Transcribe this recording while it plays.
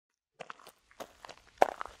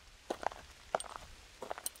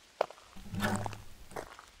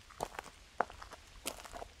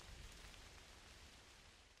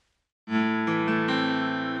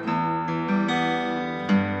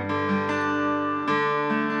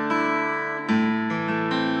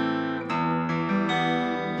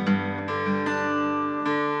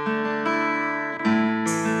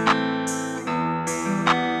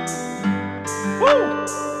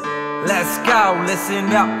go.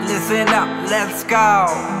 Listen up, let's go.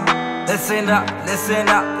 Listen up,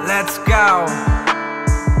 let's go.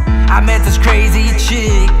 I met this crazy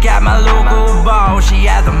chick at my local bar. She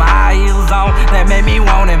had them high heels on that made me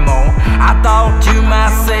want it more. I thought to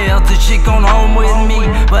myself, this chick gon' home with me,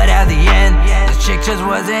 but at the end, this chick just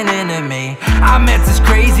wasn't into me. I met this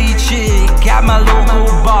crazy chick at my local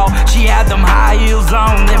bar. She had them high heels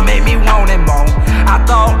on that made me want it more. I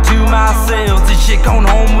thought to myself, this chick gon'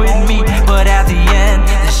 home with me, but at the end,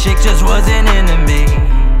 this chick just wasn't into me.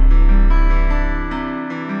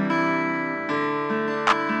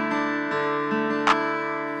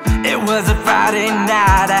 It was a Friday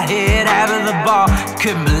night, I hid out of the bar.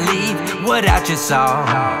 Couldn't believe what I just saw.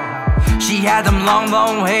 She had them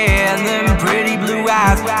long hair and them pretty blue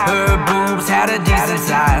eyes. Her boobs had a decent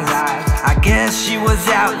size. I guess she was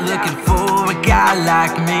out looking for a guy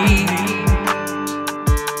like me.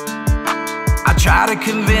 I tried to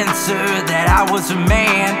convince her that I was a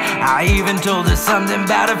man. I even told her something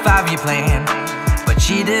about a 5-year plan, but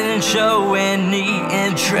she didn't show any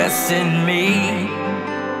interest in me.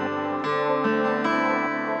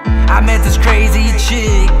 I met this crazy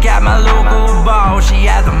chick at my local bar. She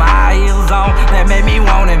had them high heels on that made me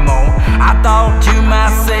want it more. I thought to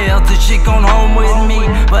myself, this chick gon' home with me,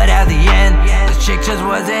 but at the end, this chick just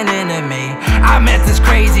wasn't into me. I met this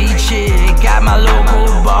crazy chick at my local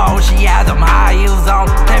bar. She had them high heels on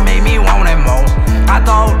that made me want it more. I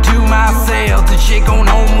thought to myself, this chick gon'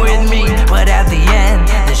 home with me, but at the end,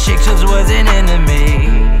 this chick just wasn't into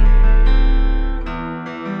me.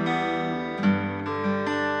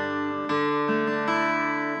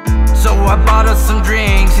 So I bought us some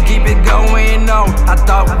drinks to keep it going on. I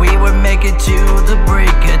thought we would make it to the break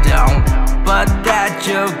of dawn, but that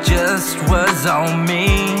joke just was on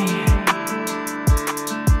me.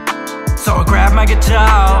 So I grabbed my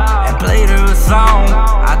guitar and played her a song.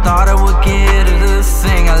 I thought I would get her to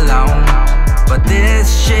sing along, but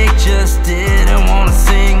this chick just didn't wanna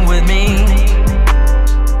sing with me.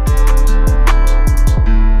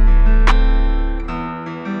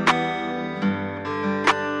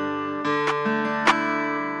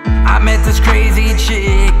 I met this crazy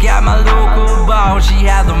chick at my local bar. She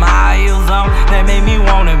had them high heels on that made me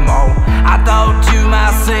want it more. I thought to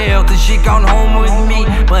myself, this chick gon' home with me,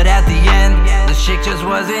 but at the end, this chick just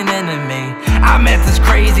wasn't into me. I met this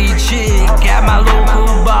crazy chick at my local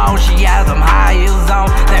bar. She had them high heels on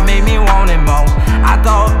that made me want it more. I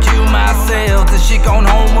thought to myself, this chick gon'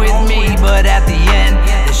 home with me, but at the end,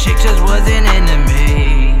 this chick just wasn't into me.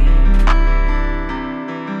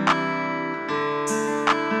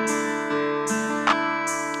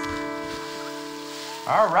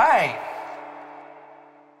 All right.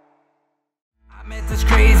 I met this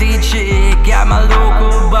crazy chick at my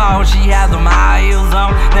local bar. She had them high heels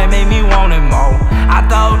on that made me want it more. I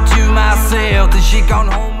thought to myself, this chick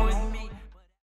gon' home